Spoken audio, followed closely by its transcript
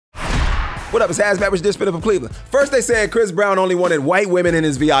What up, it's HazMatt with Dishin from Cleveland. First they said Chris Brown only wanted white women in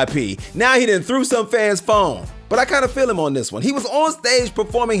his VIP. Now he done threw some fans' phone. But I kind of feel him on this one. He was on stage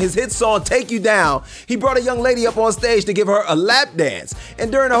performing his hit song, Take You Down. He brought a young lady up on stage to give her a lap dance. And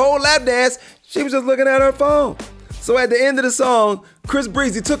during the whole lap dance, she was just looking at her phone. So at the end of the song, Chris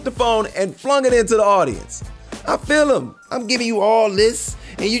Breezy took the phone and flung it into the audience. I feel him. I'm giving you all this,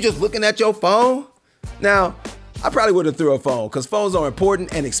 and you just looking at your phone? Now, I probably would have threw a phone, because phones are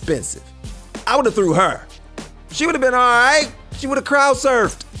important and expensive. I would have threw her. She would have been all right. She would have crowd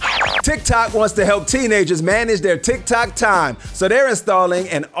surfed. TikTok wants to help teenagers manage their TikTok time, so they're installing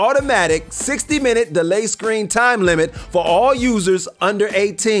an automatic 60-minute delay screen time limit for all users under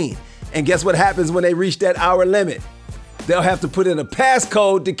 18. And guess what happens when they reach that hour limit? They'll have to put in a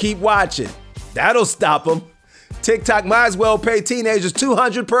passcode to keep watching. That'll stop them. TikTok might as well pay teenagers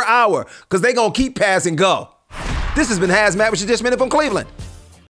 $200 per hour, because they're going to keep passing go. This has been HazMatt with your Dishin from Cleveland.